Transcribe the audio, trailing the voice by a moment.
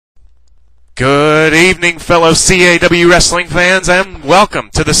Good evening, fellow CAW wrestling fans, and welcome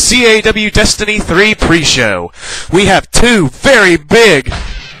to the CAW Destiny III Pre-Show. We have two very big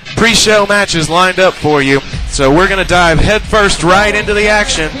pre-show matches lined up for you, so we're going to dive headfirst right into the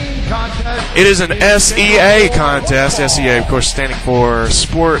action. It is an SEA contest. SEA, of course, standing for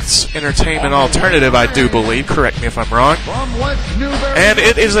Sports Entertainment Alternative, I do believe. Correct me if I'm wrong. And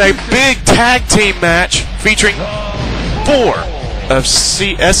it is a big tag team match featuring four of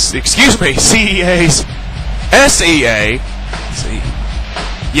SEA's, three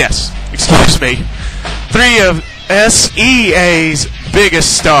of SEA's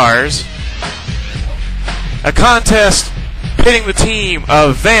biggest stars. A contest pitting the team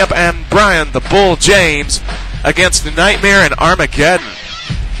of Vamp and Brian the Bull James against the Nightmare and Armageddon.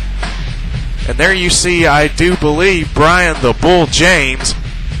 And there you see, I do believe, Brian the Bull James,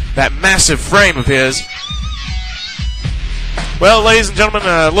 that massive frame of his. Well, ladies and gentlemen,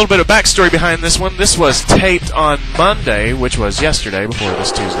 a little bit of backstory behind this one. This was taped on Monday, which was yesterday, before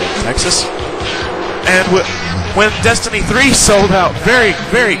this Tuesday in Texas. And when Destiny 3 sold out very,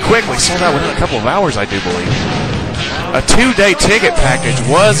 very quickly, sold out within a couple of hours, I do believe, a 2-day ticket package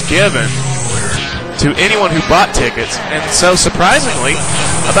was given to anyone who bought tickets. And so, surprisingly,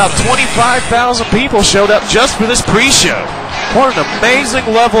 about 25,000 people showed up just for this pre-show. What an amazing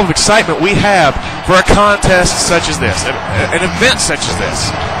level of excitement we have for a contest such as this, an event such as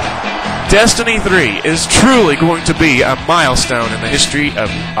this. Destiny 3 is truly going to be a milestone in the history of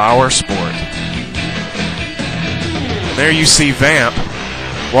our sport. And there you see Vamp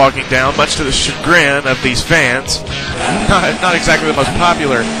walking down, much to the chagrin of these fans. Not exactly the most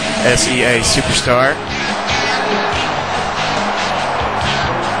popular SEA superstar.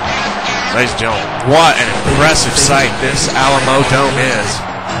 Ladies and gentlemen, what an impressive sight this Alamodome is.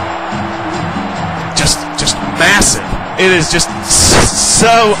 Just massive. It is just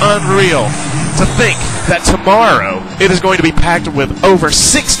so unreal to think that tomorrow it is going to be packed with over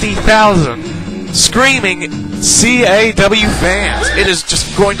 60,000 screaming CAW fans. It is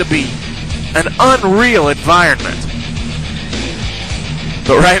just going to be an unreal environment.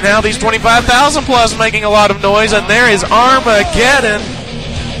 But right now, these 25,000 plus making a lot of noise, and there is Armageddon.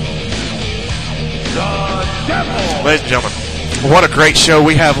 Ladies and gentlemen, what a great show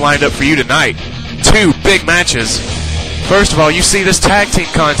we have lined up for you tonight. Two big matches. First of all, you see this tag team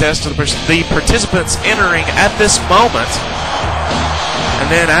contest, the participants entering at this moment. And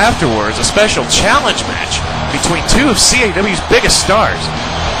then afterwards, a special challenge match between two of CAW's biggest stars,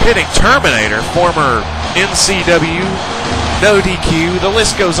 pitting Terminator, former NCW, No DQ, the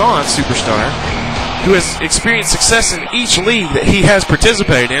list goes on, superstar, who has experienced success in each league that he has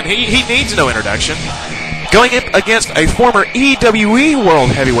participated in. He needs no introduction. Going up against a former EWE World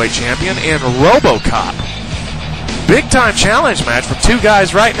Heavyweight Champion in Robocop. Big-time challenge match from two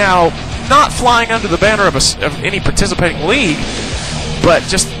guys right now not flying under the banner of any participating league, but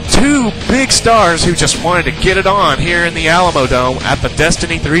just two big stars who just wanted to get it on here in the Alamodome at the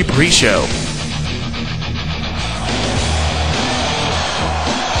Destiny 3 Pre-Show.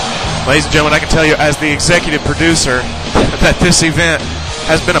 Ladies and gentlemen, I can tell you as the executive producer that this event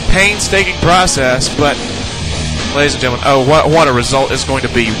has been a painstaking process, but ladies and gentlemen, oh, what a result it's going to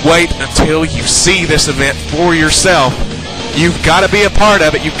be. Wait until you see this event for yourself. You've got to be a part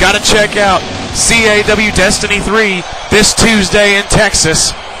of it. You've got to check out CAW Destiny 3 this Tuesday in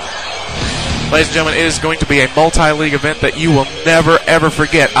Texas. Ladies and gentlemen, it is going to be a multi-league event that you will never, ever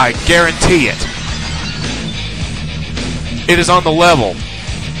forget. I guarantee it. It is on the level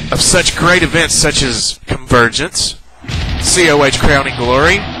of such great events such as Convergence, COH Crowning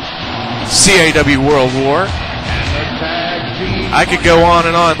Glory, CAW World War. I could go on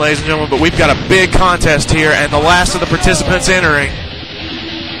and on, ladies and gentlemen, but we've got a big contest here, and the last of the participants entering.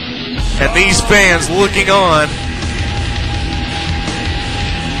 And these fans looking on.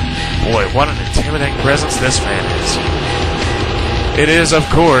 Boy, what an intimidating presence this man is. It is, of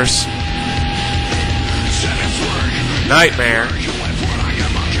course, Nightmare.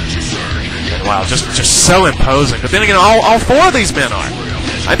 And wow, just so imposing. But then again, all four of these men are.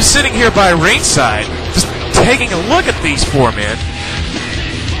 I'm sitting here by ringside, just taking a look at these four men.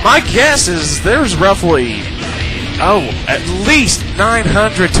 My guess is there's roughly, at least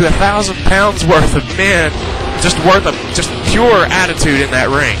 900 to 1,000 pounds worth of men, just pure attitude in that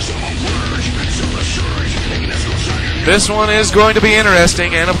ring. This one is going to be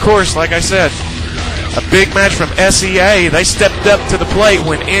interesting, and of course, like I said, a big match from SEA. They stepped up to the plate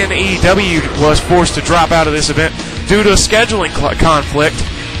when NEW was forced to drop out of this event due to a scheduling conflict.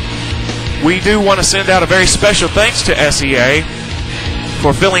 We do want to send out a very special thanks to SEA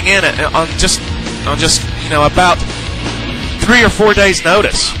for filling in on just about 3 or 4 days'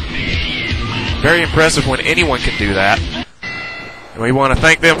 notice. Very impressive when anyone can do that. And we want to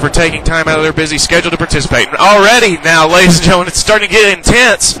thank them for taking time out of their busy schedule to participate. And already now, ladies and gentlemen, it's starting to get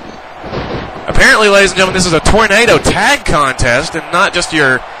intense. Apparently, ladies and gentlemen, this is a tornado tag contest and not just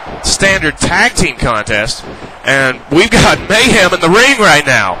your standard tag team contest. And we've got mayhem in the ring right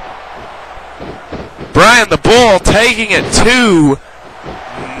now. Brian the Bull taking it to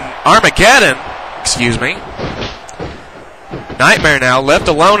Armageddon. Excuse me. Nightmare now left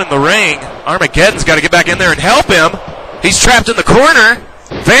alone in the ring. Armageddon's got to get back in there and help him. He's trapped in the corner.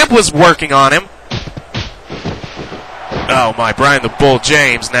 Vamp was working on him. Oh my, Brian the Bull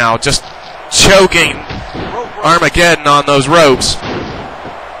James now just choking Armageddon on those ropes.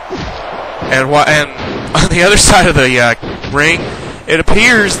 And on the other side of the ring, it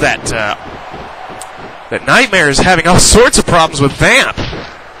appears that that Nightmare is having all sorts of problems with Vamp.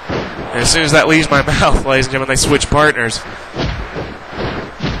 And as soon as that leaves my mouth, ladies and gentlemen, they switch partners.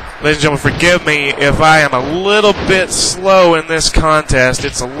 Ladies and gentlemen, forgive me if I am a little bit slow in this contest.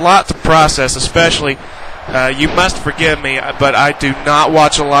 It's a lot to process, especially, you must forgive me, but I do not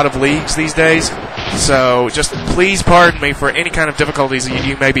watch a lot of leagues these days. So just please pardon me for any kind of difficulties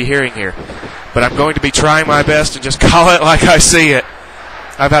you may be hearing here. But I'm going to be trying my best to just call it like I see it.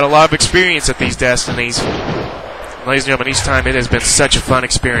 I've had a lot of experience at these Destinies. Ladies and gentlemen, each time it has been such a fun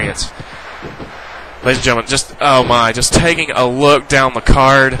experience. Ladies and gentlemen, just taking a look down the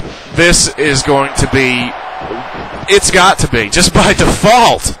card. This is going to be, it's got to be, just by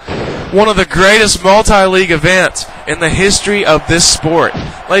default, one of the greatest multi-league events in the history of this sport.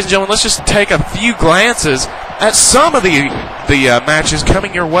 Ladies and gentlemen, let's just take a few glances at some of the matches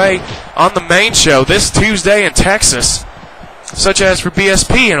coming your way on the main show this Tuesday in Texas, such as for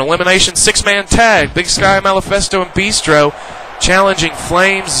BSP, an elimination six-man tag, Big Sky, Manifesto, and Bistro, challenging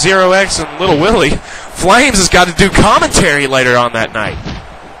Flames, Zero X, and Little Willie. Flames has got to do commentary later on that night.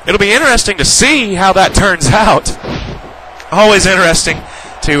 It'll be interesting to see how that turns out. Always interesting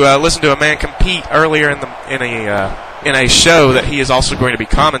to listen to a man compete earlier in a show that he is also going to be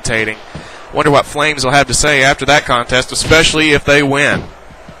commentating. Wonder what Flames will have to say after that contest, especially if they win.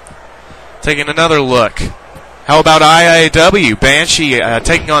 Taking another look. How about IAW? Banshee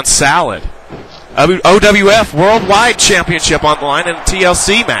taking on Salad. OWF Worldwide Championship on the line in a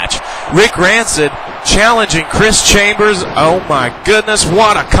TLC match. Rick Rancid challenging Chris Chambers. Oh my goodness,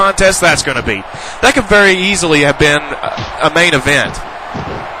 what a contest that's going to be. That could very easily have been a main event.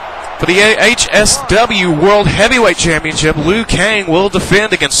 For the HSW World Heavyweight Championship, Liu Kang will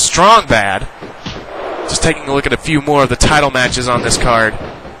defend against Strong Bad. Just taking a look at a few more of the title matches on this card.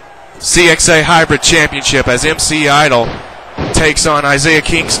 CXA Hybrid Championship as MC Idol takes on Isaiah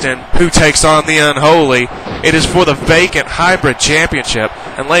Kingston, who takes on the Unholy. It is for the vacant Hybrid Championship.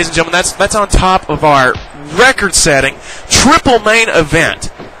 And ladies and gentlemen, that's on top of our record-setting triple main event,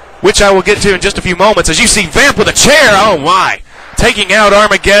 which I will get to in just a few moments. As you see Vamp with a chair, oh my, taking out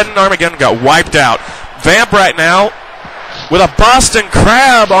Armageddon. Armageddon got wiped out. Vamp right now with a Boston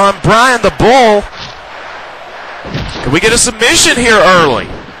Crab on Brian the Bull. Can we get a submission here early?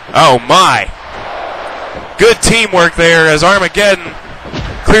 Oh my. Good teamwork there as Armageddon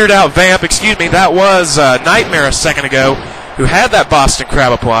cleared out Vamp. Excuse me, that was Nightmare a second ago who had that Boston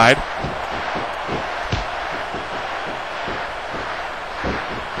Crab applied.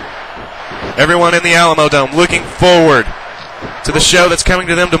 Everyone in the Alamodome looking forward to the show that's coming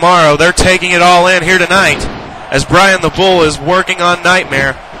to them tomorrow. They're taking it all in here tonight as Brian the Bull is working on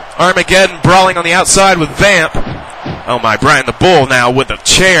Nightmare. Armageddon brawling on the outside with Vamp. Oh my, Brian the Bull now with a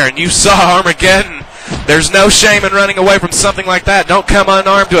chair, and you saw Armageddon. There's no shame in running away from something like that. Don't come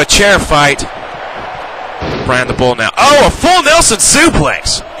unarmed to a chair fight. Brian the Bull now. Oh, a full Nelson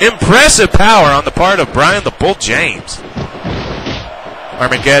suplex. Impressive power on the part of Brian the Bull James.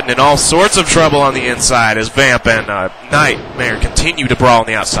 Armageddon in all sorts of trouble on the inside as Vamp and Nightmare continue to brawl on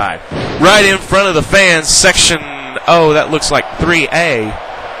the outside. Right in front of the fans, section, oh, that looks like 3A.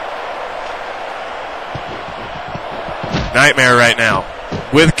 Nightmare right now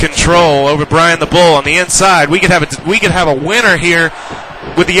with control over Brian the Bull on the inside. We could have a winner here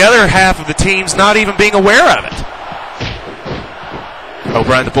with the other half of the teams not even being aware of it. Oh,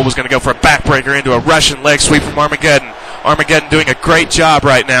 Brian the Bull was going to go for a backbreaker into a Russian leg sweep from Armageddon. Armageddon doing a great job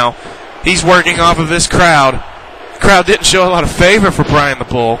right now. He's working off of this crowd. The crowd didn't show a lot of favor for Brian the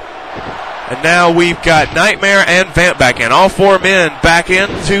Bull. And now we've got Nightmare and Vamp back in. All four men back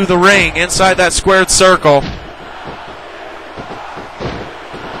into the ring inside that squared circle.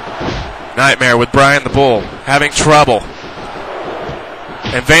 Nightmare with Brian the Bull having trouble.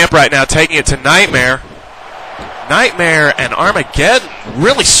 And Vamp right now taking it to Nightmare. Nightmare and Armageddon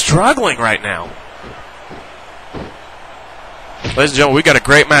really struggling right now. Ladies and gentlemen, we've got a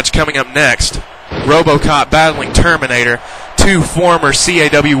great match coming up next. Robocop battling Terminator, two former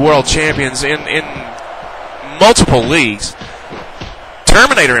CAW world champions in multiple leagues.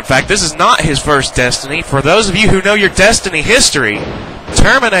 Terminator, in fact, this is not his first Destiny. For those of you who know your Destiny history,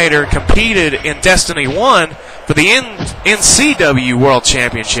 Terminator competed in Destiny 1 for the NCW World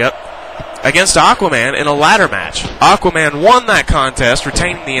Championship against Aquaman in a ladder match. Aquaman won that contest,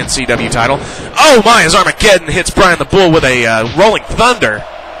 retaining the NCW title. Oh my, as Armageddon hits Brian the Bull with a Rolling Thunder.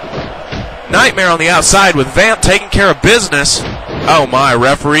 Nightmare on the outside with Vamp taking care of business. Oh my,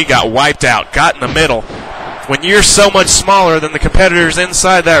 referee got wiped out, got in the middle. When you're so much smaller than the competitors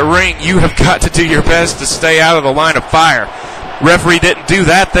inside that ring, you have got to do your best to stay out of the line of fire. Referee didn't do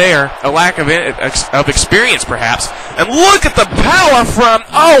that there. A lack of experience, perhaps. And look at the power from,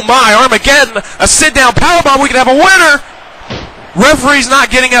 oh my, Armageddon. A sit-down powerbomb. We could have a winner. Referee's not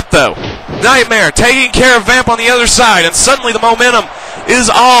getting up, though. Nightmare taking care of Vamp on the other side. And suddenly the momentum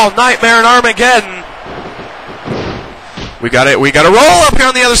is all Nightmare and Armageddon. We got it. We got to roll up here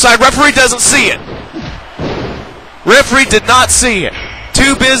on the other side. Referee doesn't see it. Referee did not see it.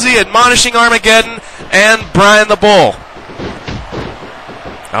 Too busy admonishing Armageddon and Brian the Bull.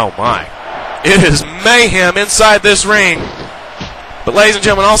 Oh my. It is mayhem inside this ring. But ladies and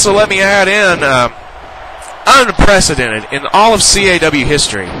gentlemen, also let me add in unprecedented in all of CAW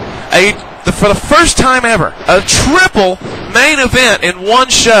history. For the first time ever, a triple main event in one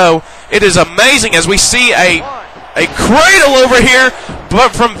show. It is amazing as we see a cradle over here, but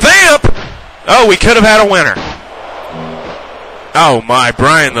from Vamp, oh, we could have had a winner. Oh my,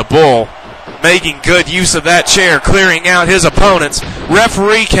 Brian the Bull making good use of that chair, clearing out his opponents.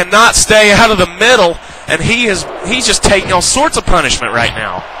 Referee cannot stay out of the middle, and he's just taking all sorts of punishment right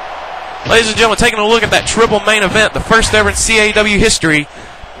now. Ladies and gentlemen, taking a look at that triple main event, the first ever in CAW history.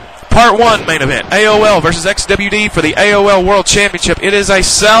 Part 1 main event, AOL versus XWD for the AOL World Championship. It is a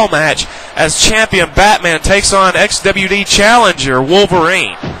cell match as champion Batman takes on XWD challenger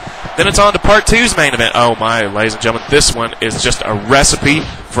Wolverine. Then it's on to Part 2's main event. Oh my, ladies and gentlemen, this one is just a recipe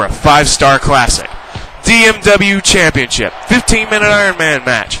for a 5-star classic. DMW Championship, 15-minute Iron Man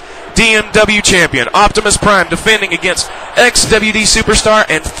match. DMW champion Optimus Prime defending against XWD superstar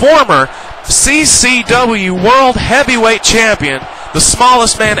and former CCW World Heavyweight Champion, the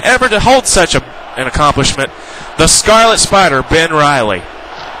smallest man ever to hold such an accomplishment, the Scarlet Spider, Ben Riley.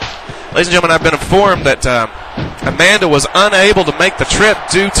 Ladies and gentlemen, I've been informed that Amanda was unable to make the trip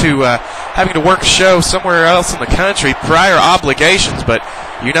due to having to work a show somewhere else in the country, prior obligations, but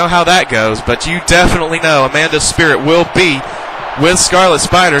you know how that goes. But you definitely know Amanda's spirit will be with Scarlet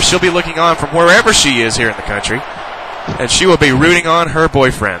Spider. She'll be looking on from wherever she is here in the country, and she will be rooting on her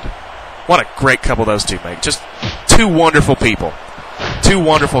boyfriend. What a great couple those two make. Just two wonderful people. Two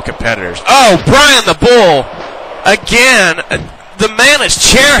wonderful competitors. Oh, Brian the Bull, again, the man is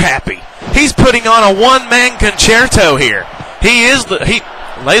chair happy. He's putting on a one-man concerto here. Ladies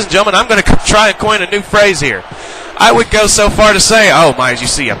and gentlemen, I'm going to try and coin a new phrase here. I would go so far to say, oh my, as you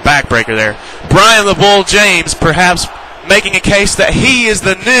see a backbreaker there, Brian the Bull James perhaps making a case that he is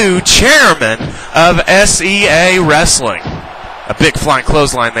the new chairman of SEA Wrestling. A big flying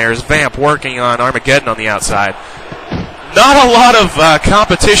clothesline there is Vamp working on Armageddon on the outside. Not a lot of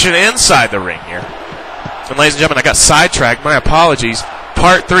competition inside the ring here. And ladies and gentlemen, I got sidetracked. My apologies.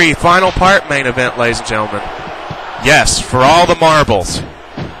 Part 3, final part main event, ladies and gentlemen. Yes, for all the marbles.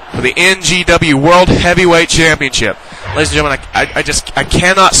 For the NGW World Heavyweight Championship. Ladies and gentlemen, I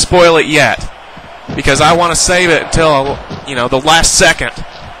cannot spoil it yet, because I want to save it until, the last second.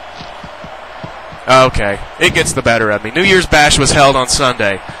 Okay, it gets the better of me. New Year's Bash was held on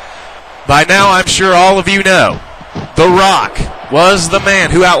Sunday. By now, I'm sure all of you know, The Rock was the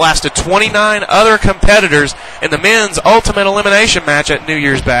man who outlasted 29 other competitors in the men's Ultimate Elimination match at New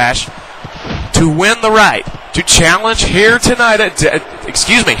Year's Bash to win the right to challenge here tomorrow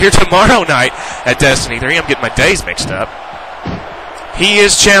night at Destiny 3. I'm getting my days mixed up. He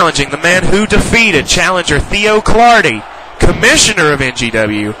is challenging the man who defeated challenger Theo Clardy, commissioner of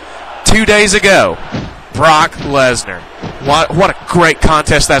NGW, 2 days ago, Brock Lesnar. What a great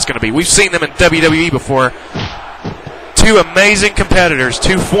contest that's going to be. We've seen them in WWE before. Two amazing competitors,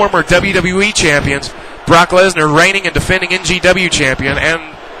 two former WWE champions, Brock Lesnar reigning and defending NGW champion, and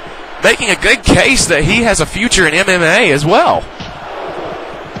making a good case that he has a future in MMA as well.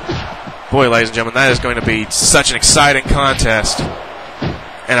 Boy, ladies and gentlemen, that is going to be such an exciting contest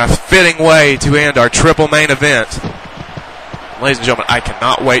and a fitting way to end our triple main event. Ladies and gentlemen, I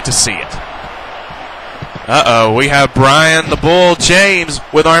cannot wait to see it. Uh-oh, we have Brian the Bull James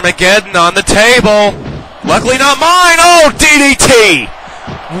with Armageddon on the table. Luckily not mine. Oh, DDT.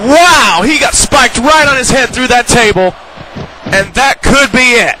 Wow, he got spiked right on his head through that table, and that could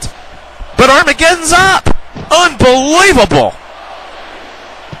be it. But Armageddon's up. Unbelievable.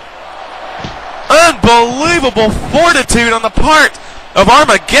 Unbelievable fortitude on the part of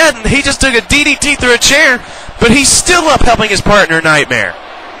Armageddon. He just took a DDT through a chair, but he's still up helping his partner, Nightmare.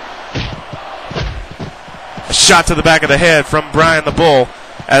 A shot to the back of the head from Brian the Bull,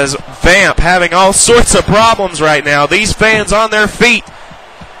 as Vamp having all sorts of problems right now. These fans on their feet,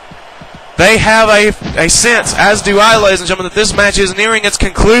 they have a sense, as do I, ladies and gentlemen, that this match is nearing its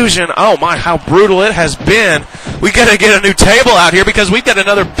conclusion. Oh my, how brutal it has been. We got to get a new table out here because we've got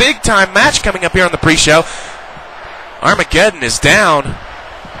another big-time match coming up here on the pre-show. Armageddon is down.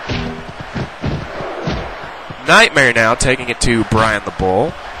 Nightmare now taking it to Brian the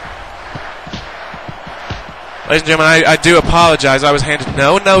Bull. Ladies and gentlemen, I do apologize. I was handed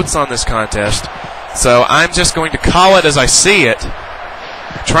no notes on this contest, so I'm just going to call it as I see it,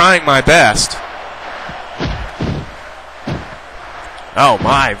 trying my best. Oh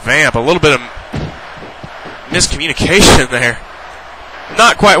my, Vamp, a little bit of miscommunication there.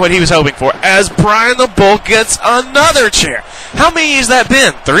 Not quite what he was hoping for, as Brian the Bull gets another chair. How many has that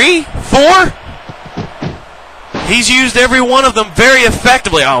been? 3? 4? He's used every one of them very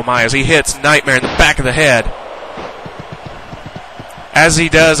effectively. Oh my, as he hits Nightmare in the back of the head. As he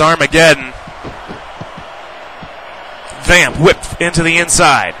does Armageddon. Vamp whipped into the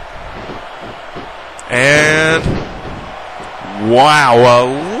inside. And wow, a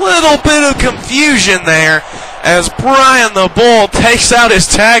little bit of confusion there as Brian the Bull takes out his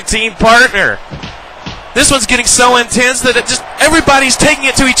tag team partner. This one's getting so intense that everybody's taking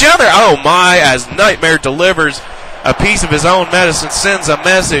it to each other. Oh my, as Nightmare delivers a piece of his own medicine, sends a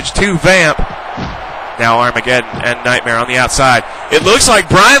message to Vamp. Now Armageddon and Nightmare on the outside. It looks like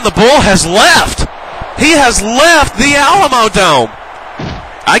Brian the Bull has left. He has left the Alamodome.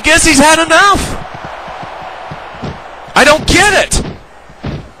 I guess he's had enough. I don't get it.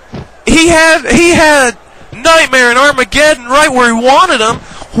 He had Nightmare and Armageddon right where he wanted them.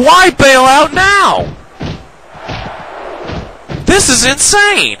 Why bail out now? This is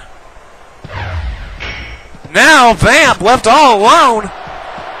insane. Now Vamp left all alone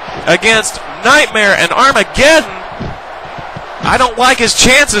against Nightmare and Armageddon. I don't like his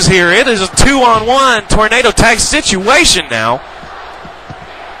chances here. It is a 2-on-1 tornado tag situation now.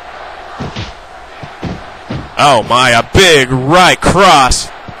 Oh my, a big right cross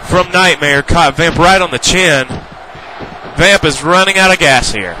from Nightmare caught Vamp right on the chin. Vamp is running out of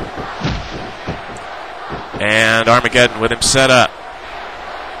gas here. And Armageddon with him set up.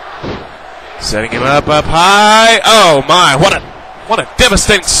 Setting him up high. Oh my, what a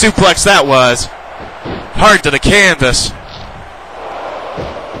devastating suplex that was. Hard to the canvas.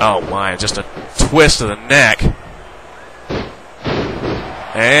 Oh my, just a twist of the neck.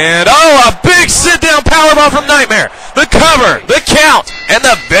 And oh, a big sit-down powerbomb from Nightmare. The cover, the count, and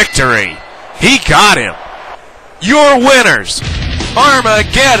the victory. He got him. Your winners,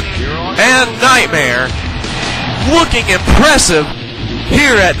 Armageddon and Nightmare, looking impressive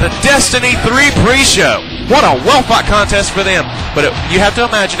here at the Destiny 3 Pre-Show. What a well-fought contest for them. But you have to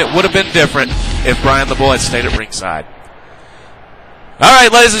imagine it would have been different if Brian the Bull had stayed at ringside. All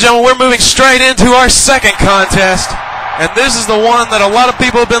right, ladies and gentlemen, we're moving straight into our second contest. And this is the one that a lot of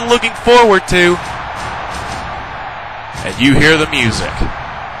people have been looking forward to. And you hear the music.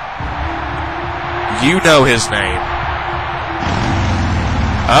 You know his name.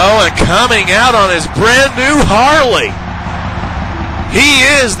 Oh, and coming out on his brand new Harley. He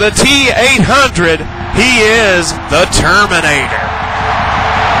is the T-800. He is the Terminator.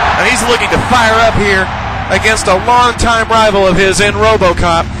 And he's looking to fire up here against a longtime rival of his in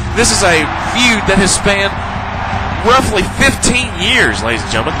Robocop. This is a feud that has spanned roughly 15 years, ladies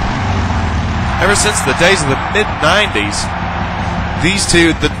and gentlemen. Ever since the days of the mid-90s, these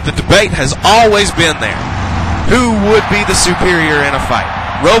two, the debate has always been there. Who would be the superior in a fight?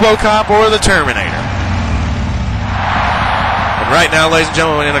 Robocop or the Terminator? And right now, ladies and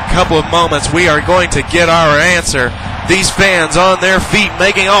gentlemen, in a couple of moments, we are going to get our answer. These fans on their feet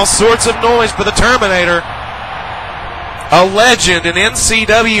making all sorts of noise for the Terminator. A legend in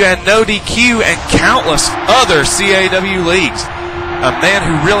NCW and No DQ and countless other CAW leagues. A man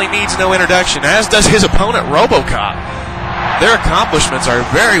who really needs no introduction, as does his opponent, Robocop. Their accomplishments are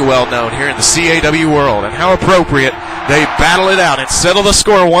very well known here in the CAW world, and how appropriate they battle it out and settle the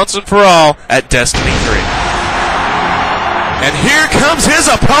score once and for all at Destiny 3. And here comes his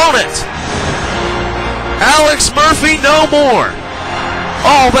opponent, Alex Murphy no more.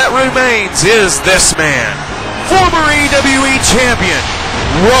 All that remains is this man, former EWE champion,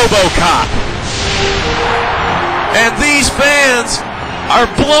 Robocop. And these fans are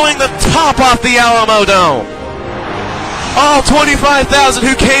blowing the top off the Alamodome. All 25,000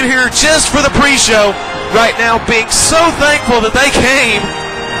 who came here just for the pre-show right now being so thankful that they came.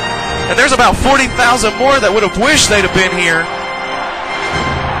 And there's about 40,000 more that would have wished they'd have been here.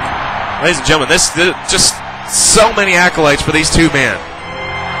 Ladies and gentlemen, this just so many accolades for these two men.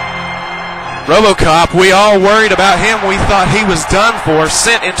 Robocop, we all worried about him. We thought he was done for,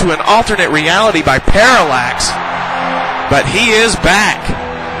 sent into an alternate reality by Parallax. But he is back.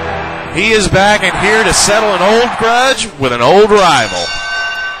 He is back and here to settle an old grudge with an old rival.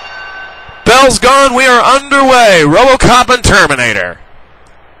 Bell's gone. We are underway. Robocop and Terminator.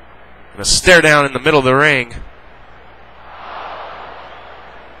 Gonna stare down in the middle of the ring.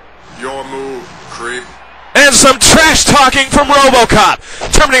 Your move, creep. And some trash talking from Robocop.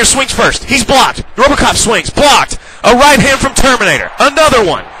 Terminator swings first. He's blocked. Robocop swings. Blocked. A right hand from Terminator. Another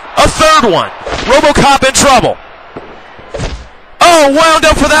one. A third one. Robocop in trouble. Oh, wound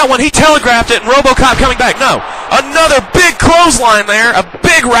up for that one. He telegraphed it, and Robocop coming back. No. Another big clothesline there. A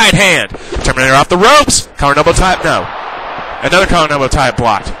big right hand. Terminator off the ropes. Collar elbow type. No. Another collar elbow type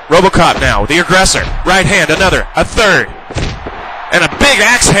blocked. Robocop now. The aggressor. Right hand. Another. A third. And a big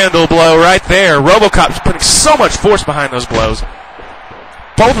axe handle blow right there. Robocop's putting so much force behind those blows.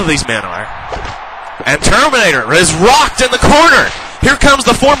 Both of these men are. And Terminator is rocked in the corner. Here comes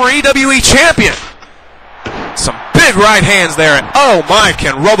the former EWE champion. Some big right hands there. And oh my,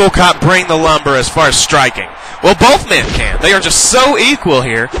 can Robocop bring the lumber as far as striking? Well, both men can. They are just so equal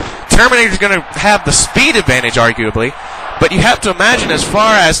here. Terminator's going to have the speed advantage, arguably. But you have to imagine, as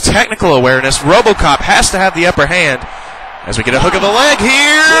far as technical awareness, Robocop has to have the upper hand. As we get a hook of the leg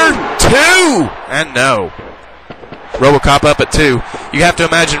here. 2! And no. Robocop up at 2. You have to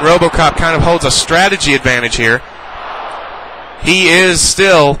imagine Robocop kind of holds a strategy advantage here. He is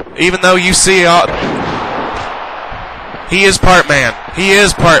still, even though you see, he is part man. He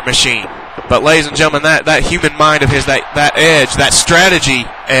is part machine. But ladies and gentlemen, that human mind of his, that edge, that strategy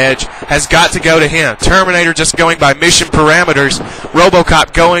edge, has got to go to him. Terminator just going by mission parameters.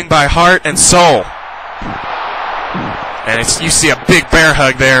 Robocop going by heart and soul. And you see a big bear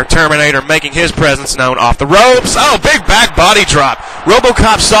hug there. Terminator making his presence known off the ropes. Oh, big back body drop.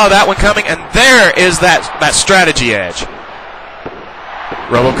 Robocop saw that one coming, and there is that strategy edge.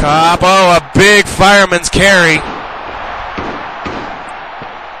 Robocop, oh, a big fireman's carry.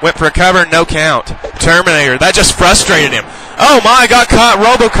 Went for a cover, no count. Terminator, that just frustrated him. Oh my, got caught,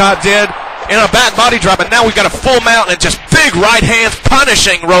 Robocop did, in a back body drop, and now we've got a full mount and just big right hands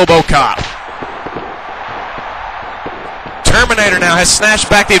punishing Robocop. Terminator now has snatched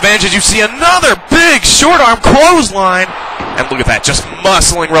back the advantage. As you see another big short arm clothesline. And look at that, just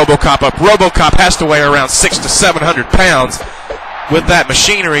muscling Robocop up. Robocop has to weigh around 600 to 700 pounds with that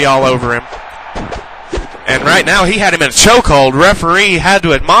machinery all over him. And right now he had him in a chokehold. Referee had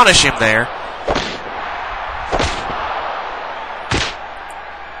to admonish him there.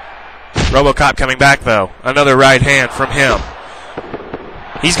 Robocop coming back though. Another right hand from him.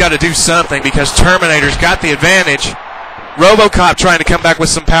 He's got to do something because Terminator's got the advantage. Robocop trying to come back with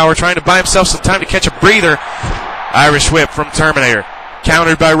some power, trying to buy himself some time to catch a breather. Irish whip from Terminator.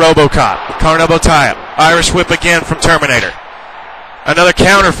 Countered by Robocop. Collar elbow tie-up. Irish whip again from Terminator. Another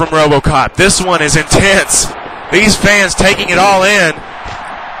counter from Robocop. This one is intense. These fans taking it all in.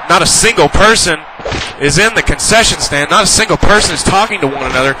 Not a single person is in the concession stand. Not a single person is talking to one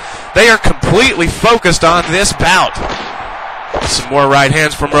another. They are completely focused on this bout. Some more right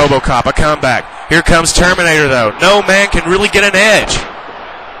hands from Robocop. A comeback. Here comes Terminator, though. No man can really get an edge.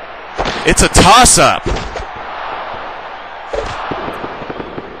 It's a toss-up.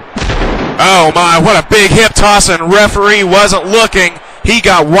 Oh, my, what a big hip toss, and referee wasn't looking. He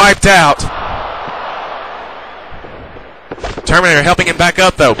got wiped out. Terminator helping him back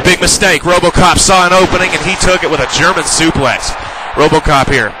up, though. Big mistake. Robocop saw an opening, and he took it with a German suplex. Robocop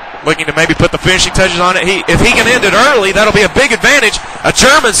here, looking to maybe put the finishing touches on it. If he can end it early, that'll be a big advantage. A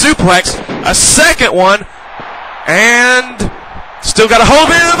German suplex, a second one, and still got a hold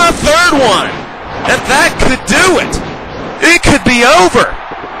of it in the third one. And that could do it. It could be over.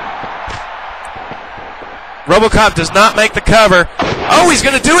 Robocop does not make the cover. Oh, he's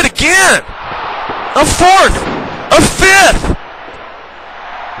going to do it again. A fourth. A fifth.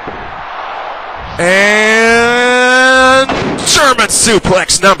 And German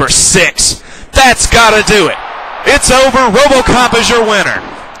suplex number 6. That's got to do it. It's over. Robocop is your winner.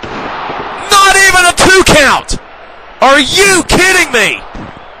 Not even a 2 count. Are you kidding me?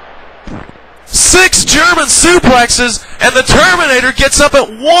 6 German suplexes, and the Terminator gets up at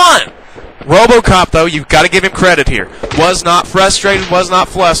 1. Robocop, though, you've got to give him credit here. Was not frustrated, was not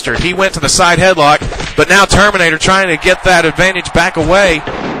flustered. He went to the side headlock, but now Terminator trying to get that advantage back away.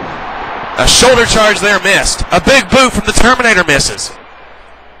 A shoulder charge there missed. A big boot from the Terminator misses.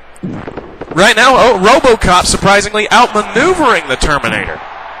 Right now, Robocop surprisingly outmaneuvering the Terminator.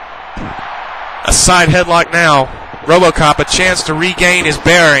 A side headlock now. Robocop a chance to regain his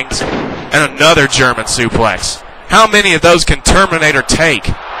bearings. And another German suplex. How many of those can Terminator take?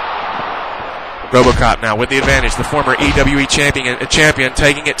 Robocop now with the advantage. The former EWE champion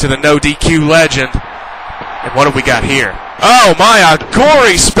taking it to the no DQ legend. And what have we got here? Oh my, a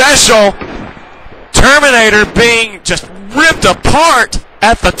gory special. Terminator being just ripped apart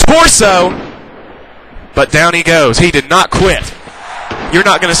at the torso. But down he goes. He did not quit. You're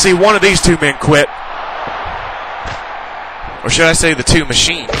not going to see one of these two men quit. Or should I say the two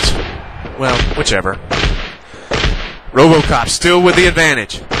machines? Well, whichever. Robocop still with the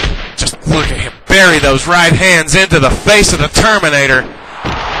advantage. Just look at him bury those right hands into the face of the Terminator.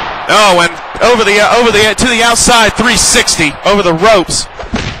 Oh, and to the outside 360 over the ropes.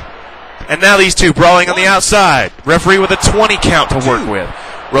 And now these two brawling on the outside. Referee with a 20 count to work with.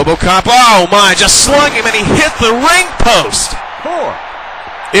 Robocop, oh my, just slung him and he hit the ring post. 4.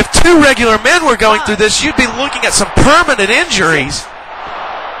 If two regular men were going through this, you'd be looking at some permanent injuries.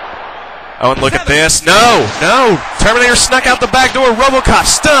 Oh, and look at this. No. Terminator snuck out the back door. Robocop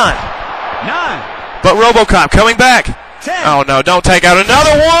stunned. 9. But Robocop coming back. 10. Oh, no, don't take out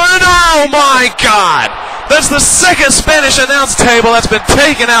another one. Oh, my God. That's the second Spanish announce table that's been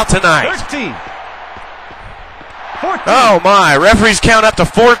taken out tonight. 13. 14. Oh, my. Referees count up to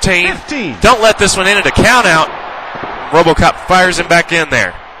 14. 15. Don't let this one in at a count out. Robocop fires him back in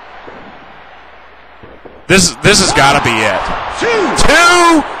there. This has got to be it.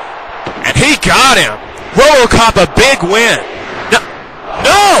 2. And he got him. Robocop a big win.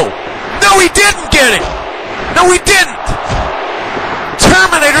 No, he didn't get it. No, he didn't.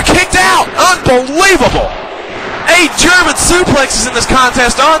 Terminator kicked out. Unbelievable. 8 German suplexes in this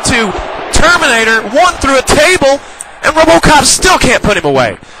contest onto Terminator. 1 through a table, and Robocop still can't put him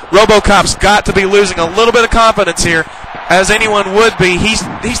away. Robocop's got to be losing a little bit of confidence here, as anyone would be. He's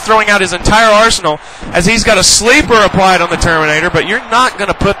throwing out his entire arsenal as he's got a sleeper applied on the Terminator, but you're not going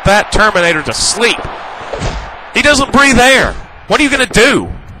to put that Terminator to sleep. He doesn't breathe air. What are you going to do?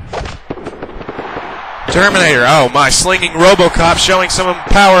 Terminator, oh my, slinging Robocop, showing some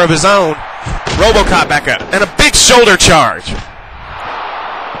power of his own. Robocop back up, and a big shoulder charge.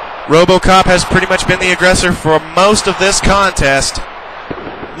 Robocop has pretty much been the aggressor for most of this contest,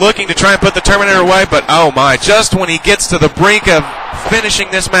 looking to try and put the Terminator away, but oh my, just when he gets to the brink of finishing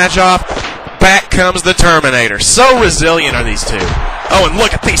this match off, back comes the Terminator. So resilient are these two. Oh, and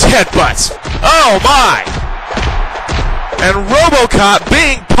look at these headbutts. Oh my! And Robocop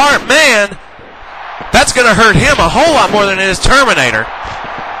being part man, that's going to hurt him a whole lot more than it is Terminator.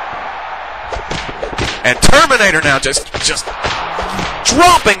 And Terminator now just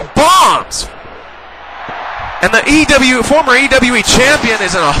dropping bombs. And the former EWE champion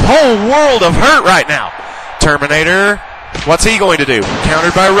is in a whole world of hurt right now. Terminator, what's he going to do?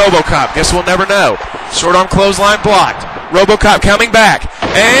 Countered by Robocop. Guess we'll never know. Short arm clothesline blocked. Robocop coming back.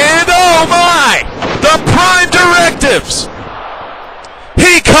 And oh my! The prime directives!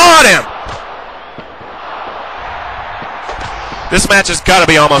 He caught him! This match has got to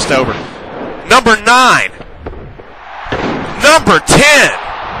be almost over. Number 9. Number 10.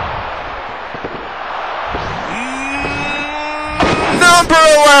 Number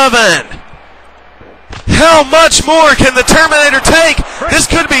 11. How much more can the Terminator take? This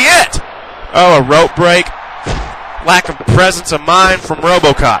could be it. Oh, a rope break. Lack of presence of mind from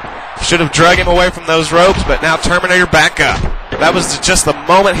Robocop. Should have drug him away from those ropes, but now Terminator back up. That was just the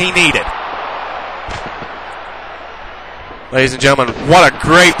moment he needed. Ladies and gentlemen, what a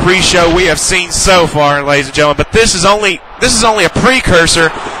great pre-show we have seen so far, ladies and gentlemen. But this is only a precursor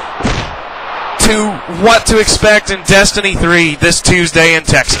to what to expect in Destiny 3 this Tuesday in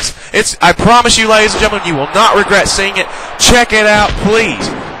Texas. I promise you, ladies and gentlemen, you will not regret seeing it. Check it out, please.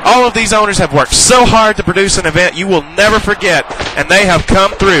 All of these owners have worked so hard to produce an event you will never forget, and they have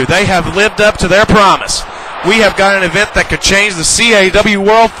come through. They have lived up to their promise. We have got an event that could change the CAW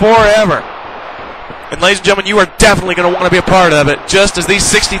world forever. And ladies and gentlemen, you are definitely going to want to be a part of it, just as these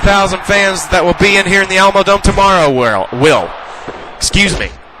 60,000 fans that will be in here in the Alamodome tomorrow will. Excuse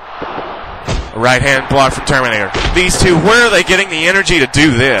me. A right hand block from Terminator. These two, where are they getting the energy to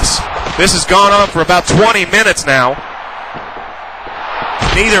do this? This has gone on for about 20 minutes now.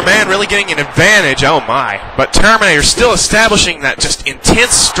 Neither man really getting an advantage. Oh my. But Terminator still establishing that just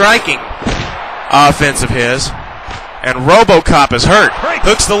intense striking offense of his. And Robocop is hurt.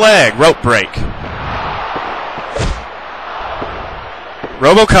 Hooks the leg. Rope break.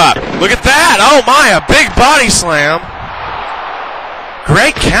 Robocop. Look at that. Oh my, a big body slam.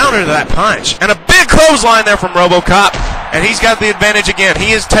 Great counter to that punch. And a big clothesline there from Robocop. And he's got the advantage again.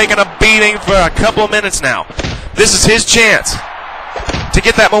 He has taken a beating for a couple of minutes now. This is his chance to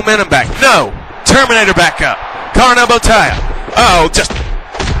get that momentum back. No. Terminator back up. Carno Botaya. Oh, just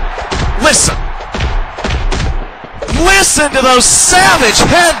listen. Listen to those savage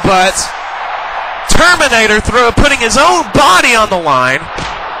headbutts. Terminator putting his own body on the line.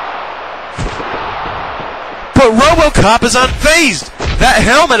 But Robocop is unfazed. That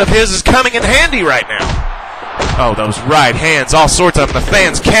helmet of his is coming in handy right now. Oh, those right hands, all sorts of them. The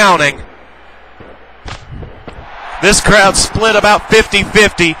fans counting. This crowd split about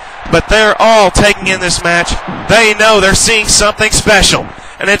 50-50, but they're all taking in this match. They know they're seeing something special,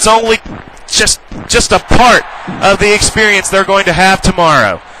 and it's only just a part of the experience they're going to have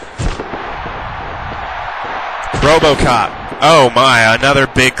tomorrow. Robocop. Oh my, another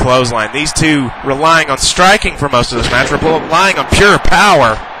big clothesline. These two relying on striking for most of this match, relying on pure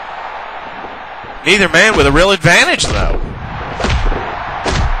power. Neither man with a real advantage, though.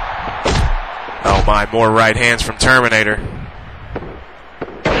 Oh my, more right hands from Terminator.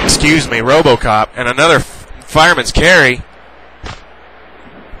 Excuse me, Robocop. And another fireman's carry.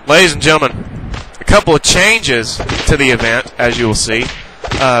 Ladies and gentlemen, a couple of changes to the event, as you will see.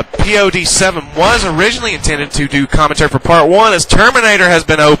 POD7 was originally intended to do commentary for Part 1 as Terminator has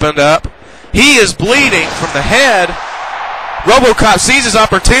been opened up. He is bleeding from the head. Robocop sees his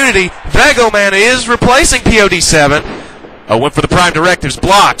opportunity. Vago Man is replacing POD7. Oh, went for the Prime Directives,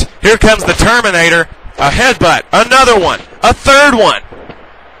 blocked. Here comes the Terminator. A headbutt. Another one. A third one.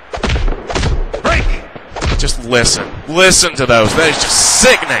 Break. Just listen. Listen to those. That is just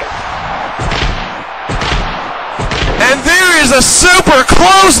sickening. And there is a super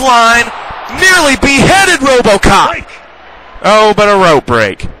clothesline. Nearly beheaded Robocop. Break. Oh, but a rope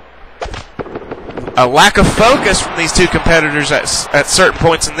break. A lack of focus from these two competitors at certain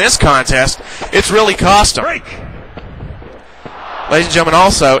points in this contest. It's really cost them. Break. Ladies and gentlemen,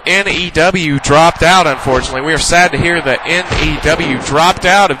 also, NEW dropped out, unfortunately. We are sad to hear that NEW dropped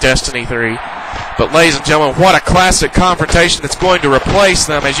out of Destiny 3. But, ladies and gentlemen, what a classic confrontation that's going to replace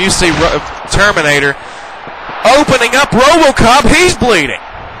them. As you see Terminator opening up Robocop, he's bleeding.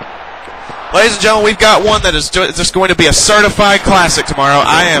 Ladies and gentlemen, we've got one that is just going to be a certified classic tomorrow.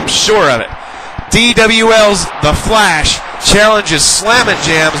 I am sure of it. DWL's The Flash challenges Slam and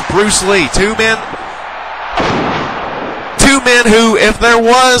Jam's Bruce Lee. Two men who, if there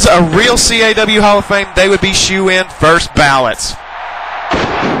was a real CAW Hall of Fame, they would be shoe-in first ballots.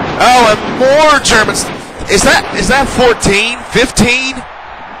 Oh, and more Germans. Is that 14? 15?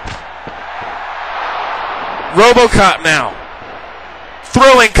 Robocop now.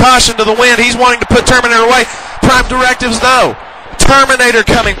 Throwing caution to the wind. He's wanting to put Terminator away. Prime Directives, no. Terminator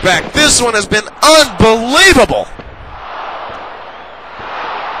coming back. This one has been unbelievable.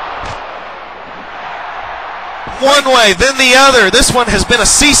 One way, then the other. This one has been a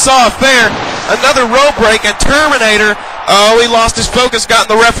seesaw affair. Another rope break, and Terminator, oh, he lost his focus, got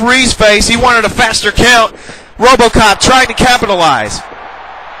in the referee's face. He wanted a faster count. Robocop tried to capitalize.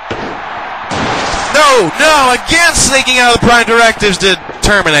 No, again sneaking out of the Prime Directives did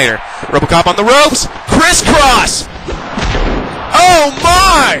Terminator. Robocop on the ropes. Crisscross. Oh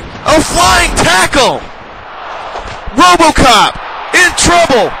my! A flying tackle! Robocop in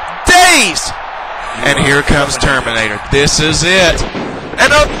trouble, dazed. And here comes Terminator. This is it.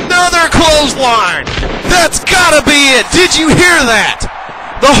 And another clothesline. That's gotta be it. Did you hear that?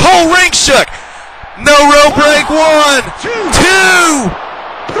 The whole ring shook. No rope break. 1, 2,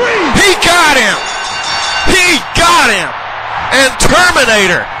 3. He got him. He got him. And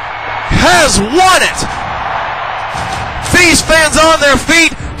Terminator has won it. These fans on their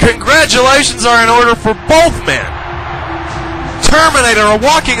feet. Congratulations are in order for both men. Terminator are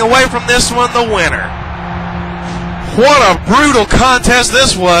walking away from this one the winner. What a brutal contest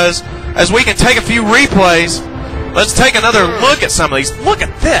this was. As we can take a few replays, let's take another look at some of these. Look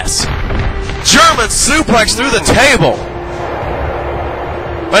at this. German suplex through the table.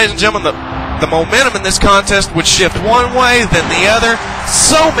 Ladies and gentlemen, the momentum in this contest would shift one way, then the other,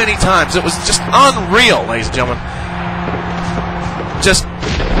 so many times. It was just unreal, ladies and gentlemen. Just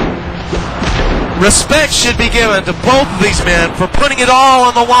respect should be given to both of these men for putting it all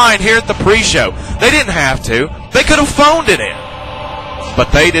on the line here at the pre-show. They didn't have to. They could have phoned it in.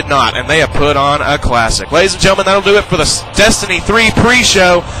 But they did not, and they have put on a classic. Ladies and gentlemen, that'll do it for the Destiny 3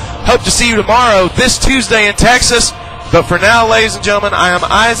 pre-show. Hope to see you tomorrow, this Tuesday in Texas. But for now, ladies and gentlemen, I am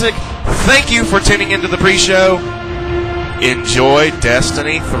Isaac. Thank you for tuning into the pre-show. Enjoy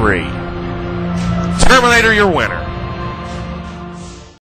Destiny 3. Terminator, your winner.